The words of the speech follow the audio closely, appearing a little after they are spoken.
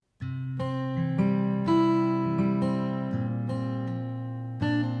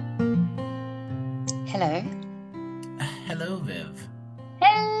Hello. Hello, Viv.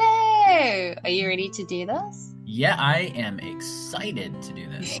 Hello! Are you ready to do this? Yeah, I am excited to do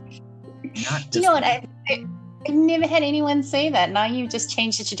this. Not Do you just know what? I've never had anyone say that. Now you've just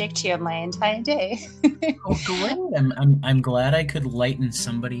changed the trajectory of my entire day. oh, great. I'm glad I could lighten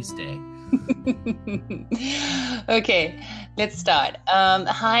somebody's day. Okay, let's start.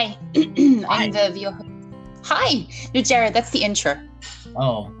 Hi, Hi. I'm Viv. Hi! No, Jared, that's the intro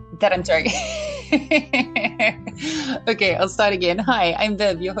Oh, that I'm doing. Okay, I'll start again. Hi, I'm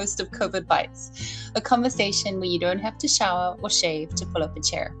Viv, your host of COVID Bites, a conversation where you don't have to shower or shave to pull up a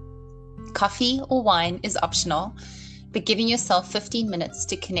chair. Coffee or wine is optional, but giving yourself 15 minutes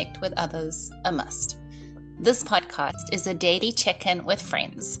to connect with others a must. This podcast is a daily check-in with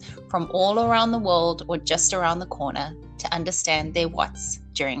friends from all around the world or just around the corner to understand their what's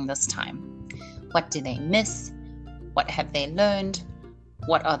during this time. What do they miss? What have they learned?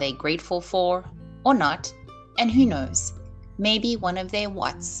 What are they grateful for or not? And who knows, maybe one of their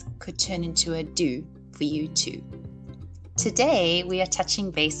what's could turn into a do for you too. Today, we are touching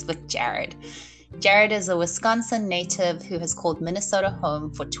base with Jared. Jared is a Wisconsin native who has called Minnesota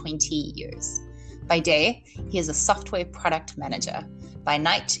home for 20 years. By day, he is a software product manager. By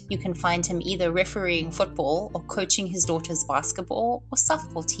night, you can find him either refereeing football or coaching his daughter's basketball or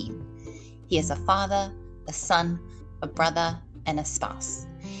softball team. He is a father, a son, a brother, and a spouse.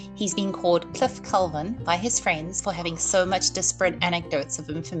 He's been called Cliff Calvin by his friends for having so much disparate anecdotes of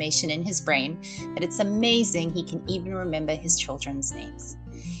information in his brain that it's amazing he can even remember his children's names.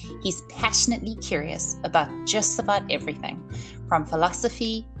 He's passionately curious about just about everything, from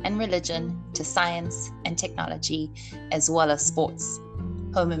philosophy and religion to science and technology, as well as sports,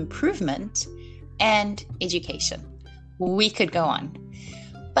 home improvement, and education. We could go on.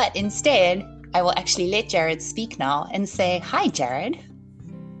 But instead, I will actually let Jared speak now and say, hi, Jared.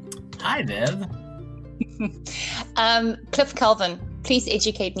 hi, Viv. Cliff Calvin, please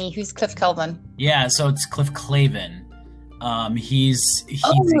educate me. Who's Cliff Calvin? Yeah, so it's Cliff Clavin. He's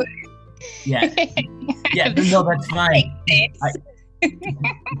Oh. yeah, yeah. No, that's fine.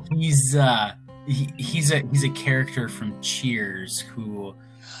 He's a character from Cheers who.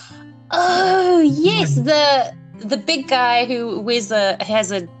 Oh, yes, the big guy who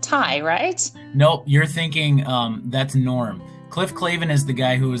has a tie, right? Nope, you're thinking that's Norm. Cliff Clavin is the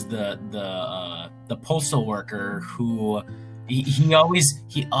guy who was the postal worker who he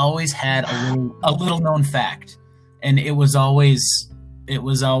always had a little known fact, and it was always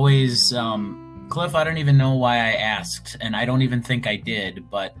Cliff. I don't even know why I asked, and I don't even think I did,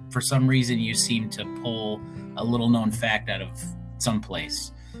 but for some reason you seem to pull a little known fact out of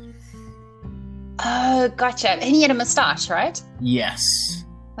someplace. Oh, gotcha. And he had a mustache, right? Yes.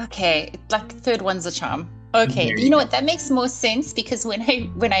 Okay, like third one's a charm. Okay, There you you know go. what? That makes more sense because when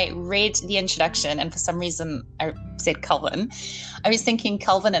I read the introduction and for some reason I said Calvin, I was thinking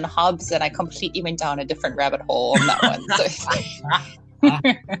Calvin and Hobbes, and I completely went down a different rabbit hole on that one.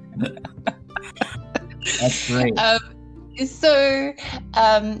 That's great. So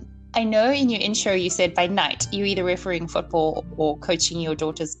I know in your intro you said by night you're either refereeing football or coaching your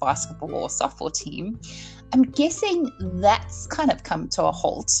daughter's basketball or softball team. I'm guessing that's kind of come to a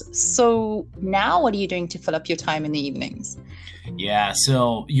halt. So now what are you doing to fill up your time in the evenings? Yeah,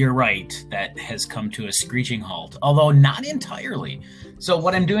 so you're right. That has come to a screeching halt, although not entirely. So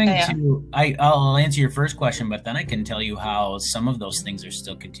what I'm doing Yeah. I'll answer your first question, but then I can tell you how some of those things are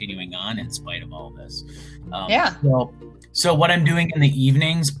still continuing on in spite of all this. Yeah. So what I'm doing in the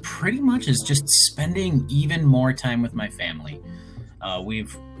evenings pretty much is just spending even more time with my family.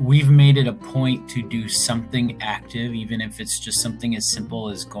 We've made it a point to do something active, even if it's just something as simple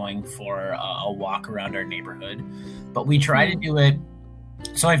as going for a walk around our neighborhood. But we try to do it.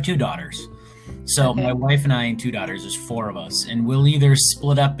 So I have two daughters. So Okay. my wife and I and two daughters, there's four of us, and we'll either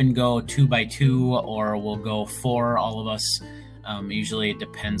split up and go 2 by 2, or we'll go 4, all of us. Usually it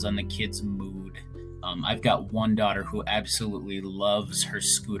depends on the kid's mood. I've got one daughter who absolutely loves her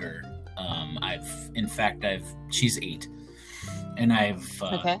scooter. She's 8. And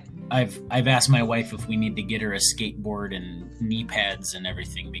Okay. I've asked my wife if we need to get her a skateboard and knee pads and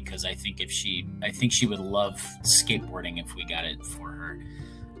everything, because I think she would love skateboarding if we got it for her.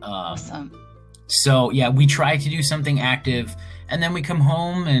 Awesome. So yeah, we try to do something active, and then we come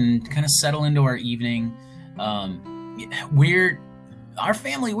home and kind of settle into our evening. We're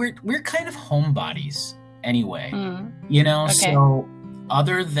kind of homebodies anyway, you know. Okay. So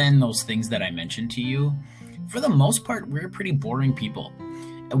other than those things that I mentioned to you, for the most part, we're pretty boring people.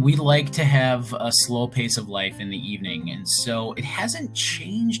 We like to have a slow pace of life in the evening, and so it hasn't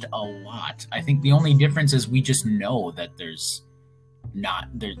changed a lot. I think the only difference is we just know that there's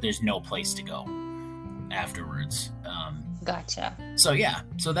no place to go. afterwards. Gotcha. So yeah,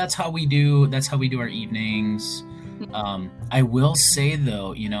 so that's how we do our evenings. I will say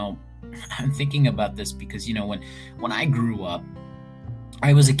though, I'm thinking about this because when I grew up,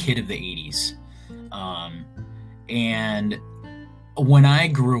 I was a kid of the 80s. And when I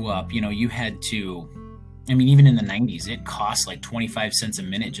grew up, you had to, even in the 90s, it cost like 25 cents a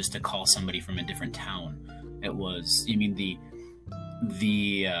minute just to call somebody from a different town. It was, we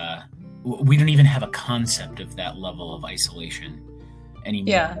don't even have a concept of that level of isolation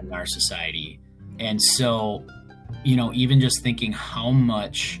anymore in our society. And so, even just thinking how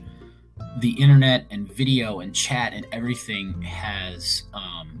much the internet and video and chat and everything has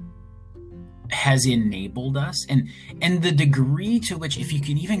enabled us, and the degree to which, if you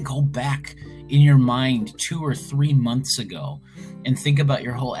can even go back in your mind 2 or 3 months ago and think about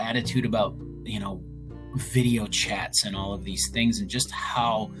your whole attitude about, video chats and all of these things, and just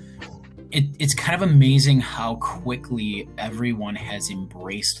how it's kind of amazing how quickly everyone has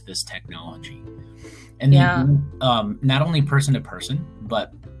embraced this technology. And not only person to person,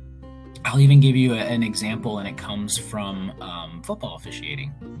 but I'll even give you an example, and it comes from football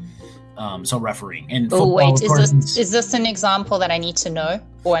officiating. So refereeing. And football, is this an example that I need to know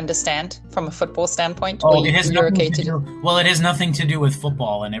or understand from a football standpoint? Oh, it has nothing to do. Well, it has nothing to do with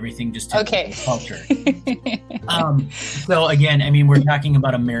football and everything, just okay. Culture. So again, we're talking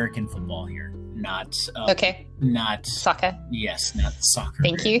about American football here, not not soccer. Yes, not soccer.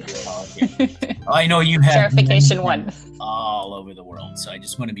 Thank you. I know you have clarification one all over the world, so I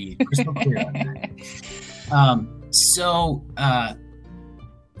just want to be crystal clear on that.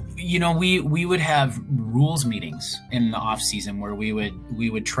 We would have rules meetings in the off season where we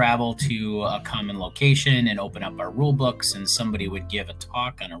would travel to a common location and open up our rule books, and somebody would give a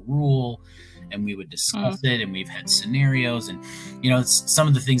talk on a rule, and we would discuss it. And we've had scenarios, and some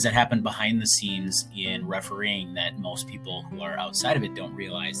of the things that happen behind the scenes in refereeing that most people who are outside of it don't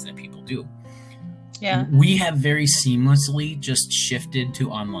realize that people do. Yeah, we have very seamlessly just shifted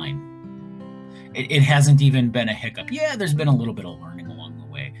to online. It hasn't even been a hiccup. Yeah, there's been a little bit of learning along the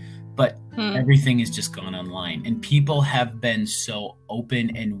way, but everything has just gone online, and people have been so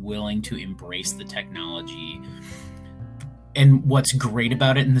open and willing to embrace the technology. And what's great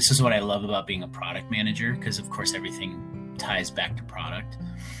about it, and this is what I love about being a product manager, because of course everything ties back to product.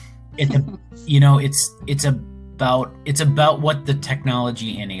 It's about what the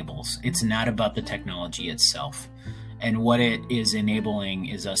technology enables. It's not about the technology itself. And what it is enabling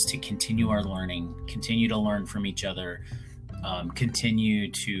is us to continue our learning, continue to learn from each other,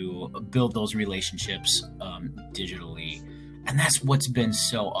 continue to build those relationships digitally. And that's what's been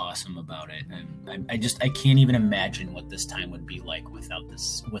so awesome about it. And I can't even imagine what this time would be like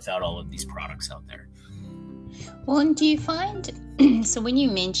without all of these products out there. Well, and do you find, so when you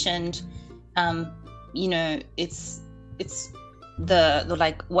mentioned, it's the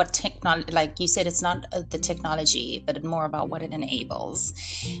like what technology, like you said, it's not the technology, but more about what it enables.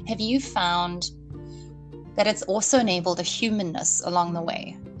 Have you found that it's also enabled a humanness along the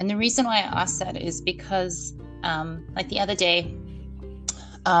way? And the reason why I ask that is because like the other day,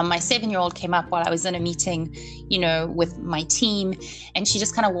 my 7-year-old came up while I was in a meeting, with my team, and she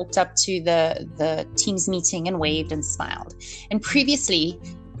just kind of walked up to the team's meeting and waved and smiled. And previously,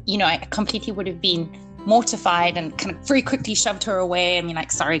 I completely would have been mortified and kind of very quickly shoved her away and be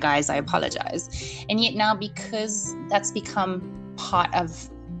like, sorry guys, I apologize. And yet now, because that's become part of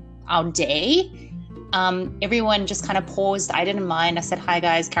our day, everyone just kind of paused. I didn't mind. I said, hi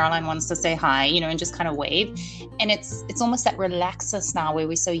guys, Caroline wants to say hi, and just kind of wave. And it's almost that relaxes us now where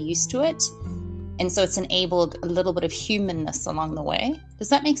we're so used to it. And so it's enabled a little bit of humanness along the way. Does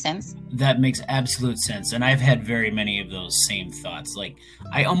that make sense? That makes absolute sense. And I've had very many of those same thoughts. Like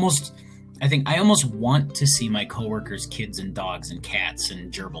I almost want to see my coworkers' kids and dogs and cats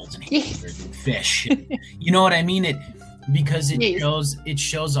and gerbils and hamsters and fish. You know what I mean? Because it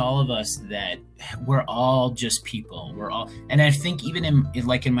shows all of us that we're all just people. And I think even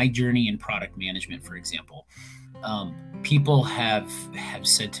in my journey in product management, for example, people have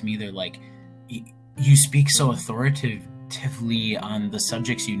said to me, they're like, you speak so authoritatively on the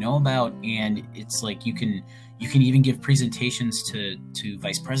subjects you know about, and it's like you can even give presentations to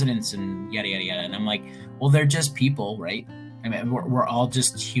vice presidents and yada yada yada. And I'm like, well, they're just people, right? We're all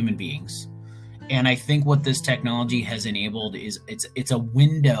just human beings. And I think what this technology has enabled is it's a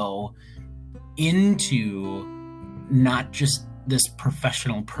window into not just this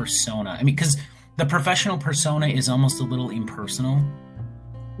professional persona. Because the professional persona is almost a little impersonal,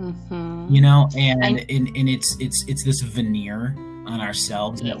 and it's this veneer on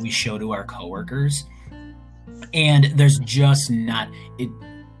ourselves that we show to our coworkers. And there's just not it.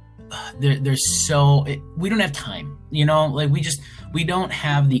 we don't have time, like we don't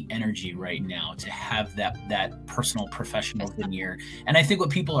have the energy right now to have that personal professional veneer. And I think what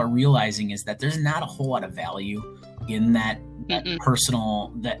people are realizing is that there's not a whole lot of value in that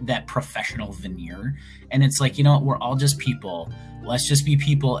personal, that professional veneer. And it's like, we're all just people. Let's just be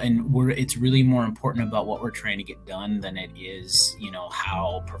people. And it's really more important about what we're trying to get done than it is,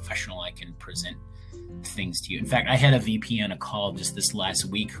 how professional I can present things to you. In fact, I had a VP on a call just this last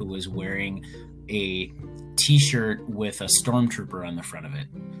week who was wearing a t-shirt with a stormtrooper on the front of it.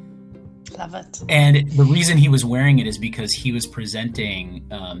 Love it. And the reason he was wearing it is because he was presenting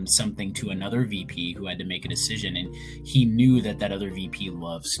something to another VP who had to make a decision, and he knew that other VP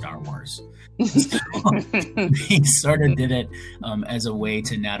loves Star Wars. So he sort of did it as a way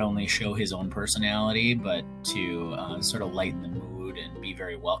to not only show his own personality, but to sort of lighten the mood and be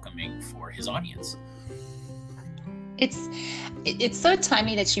very welcoming for his audience. It's so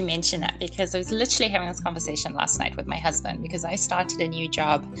timely that you mention that, because I was literally having this conversation last night with my husband, because I started a new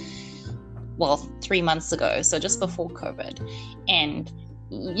job 3 months ago, so just before COVID. And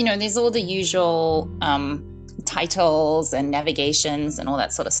there's all the usual titles and navigations and all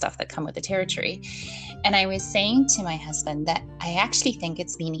that sort of stuff that come with the territory. And I was saying to my husband that I actually think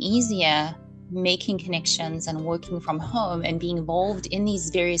it's been easier making connections and working from home and being involved in these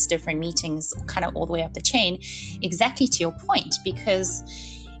various different meetings kind of all the way up the chain, exactly to your point, because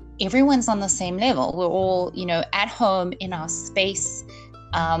everyone's on the same level. We're all, at home in our space.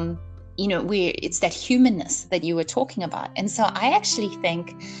 It's that humanness that you were talking about. And so I actually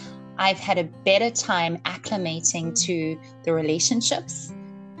think I've had a better time acclimating to the relationships,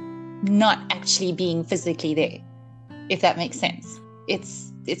 not actually being physically there, if that makes sense.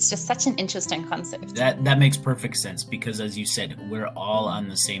 It's just such an interesting concept. That makes perfect sense, because as you said, we're all on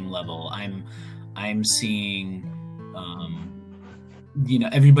the same level. I'm seeing,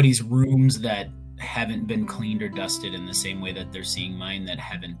 everybody's rooms that haven't been cleaned or dusted in the same way that they're seeing mine that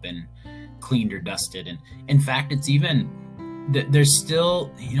haven't been cleaned or dusted. And in fact, it's even, there's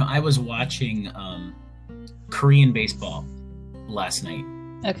still, I was watching Korean baseball last night.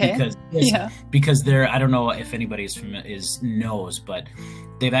 Okay. Because they're, I don't know if anybody knows, but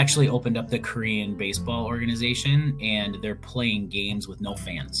they've actually opened up the Korean baseball organization, and they're playing games with no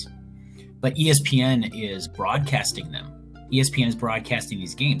fans. But ESPN is broadcasting them. ESPN is broadcasting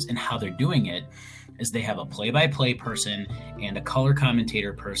these games, and how they're doing it is they have a play-by-play person and a color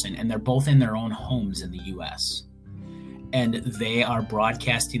commentator person, and they're both in their own homes in the U.S. And they are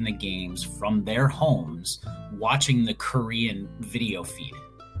broadcasting the games from their homes, watching the Korean video feed.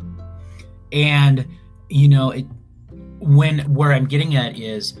 And, where I'm getting at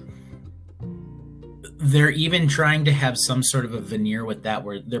is they're even trying to have some sort of a veneer with that,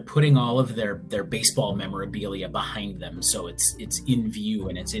 where they're putting all of their baseball memorabilia behind them. So it's in view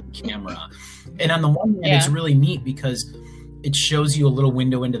and it's in camera. And on the one hand, it's really neat because it shows you a little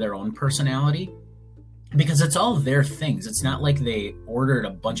window into their own personality, because it's all their things. It's not like they ordered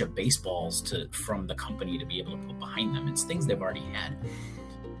a bunch of baseballs from the company to be able to put behind them. It's things they've already had.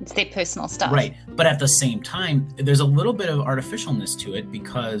 It's their personal stuff. Right. But at the same time, there's a little bit of artificialness to it,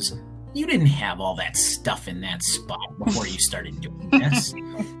 because you didn't have all that stuff in that spot before you started doing this.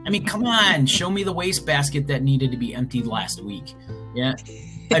 I mean, come on, show me the wastebasket that needed to be emptied last week. Yeah.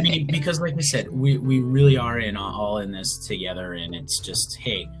 I mean, because like I said, we really are all in this together, and it's just,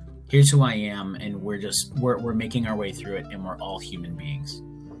 hey, here's who I am, and we're making our way through it, and we're all human beings.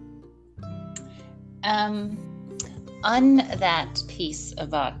 On that piece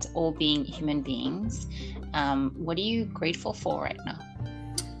about all being human beings, what are you grateful for right now?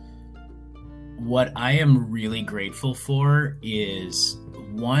 What I am really grateful for is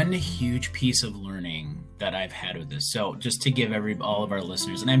one huge piece of learning that I've had with this. So just to give all of our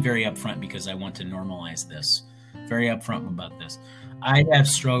listeners, and I'm very upfront because I want to normalize this, very upfront about this. I have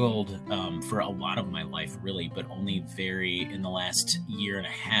struggled for a lot of my life, really, but only in the last year and a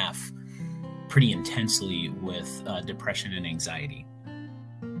half, pretty intensely with depression and anxiety.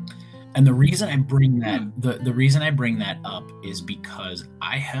 And the reason I bring that the reason I bring that up is because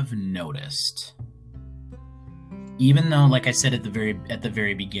I have noticed, even though, like I said at the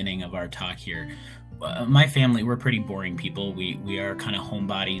very beginning of our talk here, my family, we're pretty boring people. We are kind of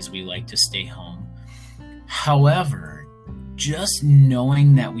homebodies. We like to stay home. However, just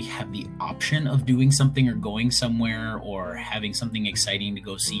knowing that we have the option of doing something or going somewhere or having something exciting to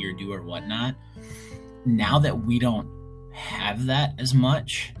go see or do or whatnot, now that we don't have that as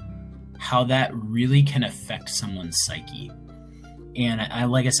much, how that really can affect someone's psyche.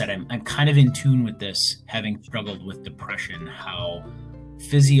 And like I said, I'm kind of in tune with this, having struggled with depression, how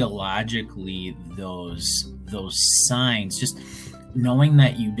physiologically those signs, just knowing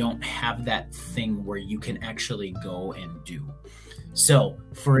that you don't have that thing where you can actually go and do. So,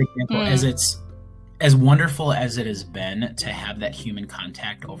 for example, as wonderful as it has been to have that human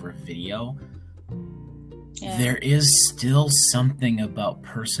contact over video, there is still something about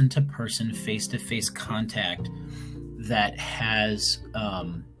person-to-person, face-to-face contact that has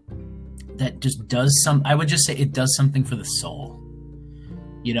that just does I would just say it does something for the soul.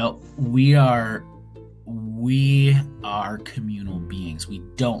 You know, we are communal beings. We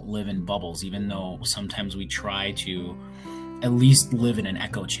don't live in bubbles, even though sometimes we try to at least live in an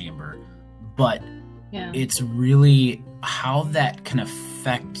echo chamber. But it's really how that can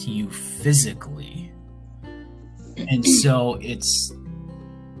affect you physically. And so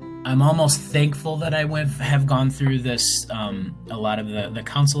I'm almost thankful that I have gone through this, a lot of the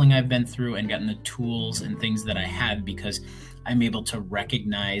counseling I've been through and gotten the tools and things that I have, because I'm able to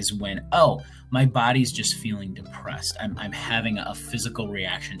recognize when, my body's just feeling depressed. I'm having a physical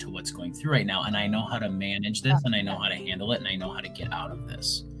reaction to what's going through right now, and I know how to manage this, and I know how to handle it, and I know how to get out of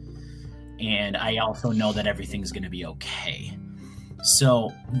this. And I also know that everything's going to be okay.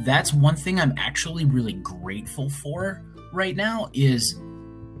 So that's one thing I'm actually really grateful for right now, is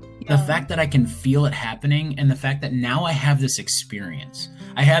the fact that I can feel it happening, and the fact that now I have this experience.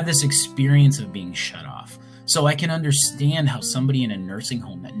 I have this experience of being shut off. So I can understand how somebody in a nursing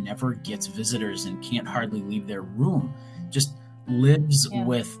home that never gets visitors and can't hardly leave their room just lives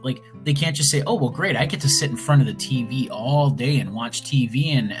with, like, they can't just say, oh, well, great, I get to sit in front of the TV all day and watch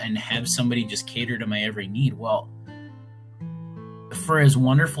TV and have somebody just cater to my every need. Well, for as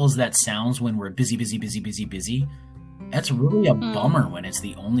wonderful as that sounds when we're busy, that's really a bummer when it's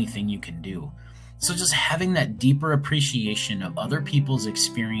the only thing you can do. So just having that deeper appreciation of other people's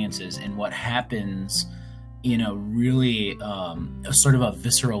experiences and what happens in a really sort of a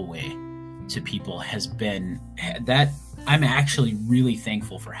visceral way to people has been that I'm actually really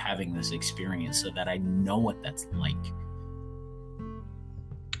thankful for having this experience, so that I know what that's like.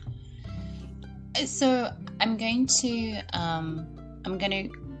 So I'm going to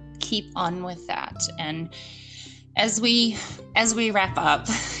keep on with that, and as we wrap up,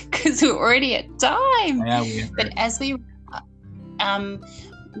 because we're already at time. But as we wrap up,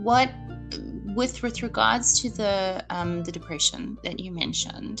 what with regards to the depression that you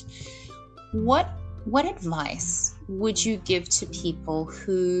mentioned, what advice would you give to people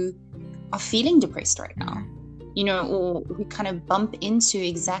who are feeling depressed right now, you know, or who kind of bump into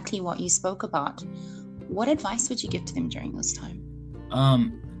exactly what you spoke about? What advice would you give to them during this time?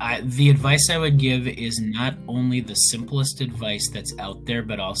 The advice I would give is not only the simplest advice that's out there,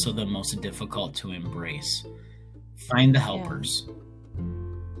 but also the most difficult to embrace. Find the helpers.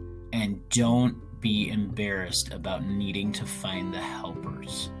 And don't be embarrassed about needing to find the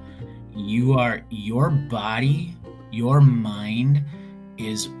helpers. Your body, your mind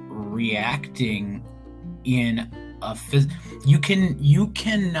is reacting in a you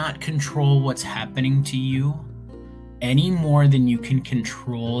cannot control what's happening to you any more than you can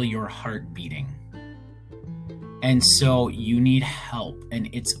control your heart beating. And so you need help, and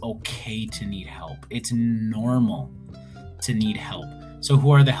it's okay to need help. It's normal to need help. So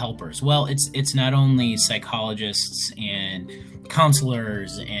who are the helpers? Well, it's not only psychologists and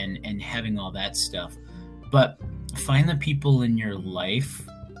counselors and having all that stuff, but find the people in your life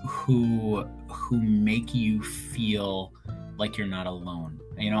who make you feel like you're not alone.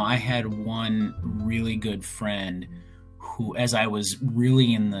 You know, I had one really good friend who, as I was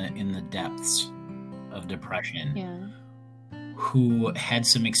really in the depths of depression, who had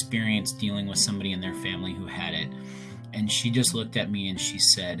some experience dealing with somebody in their family who had it. And she just looked at me and she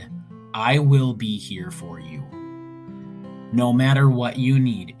said, I will be here for you. No matter what you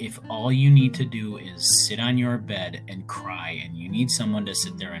need, if all you need to do is sit on your bed and cry, and you need someone to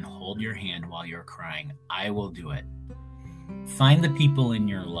sit there and hold your hand while you're crying, I will do it. Find the people in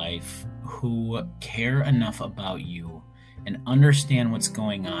your life who care enough about you and understand what's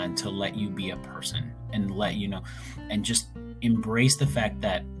going on to let you be a person and let you know, and just embrace the fact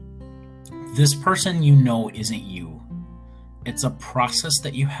that this person you know isn't you. It's a process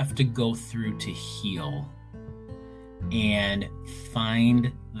that you have to go through to heal. And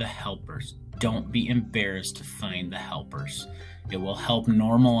find the helpers. Don't be embarrassed to find the helpers. It will help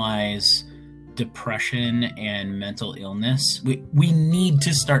normalize depression and mental illness. We need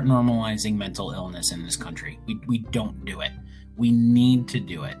to start normalizing mental illness in this country. We don't do it. We need to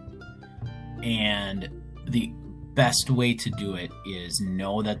do it. And the best way to do it is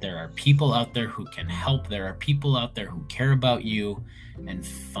know that there are people out there who can help. There are people out there who care about you, and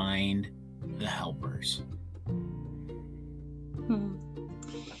find the helpers.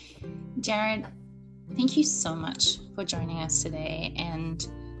 Jared, thank you so much for joining us today. And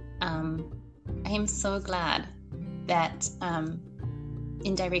I am so glad that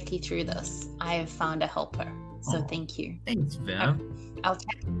indirectly through this, I have found a helper. So thank you. Thanks, Viv.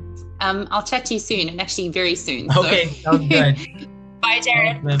 I'll chat to you soon, and actually very soon. Okay, sounds good. Bye,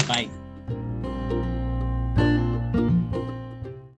 Jared. Bye.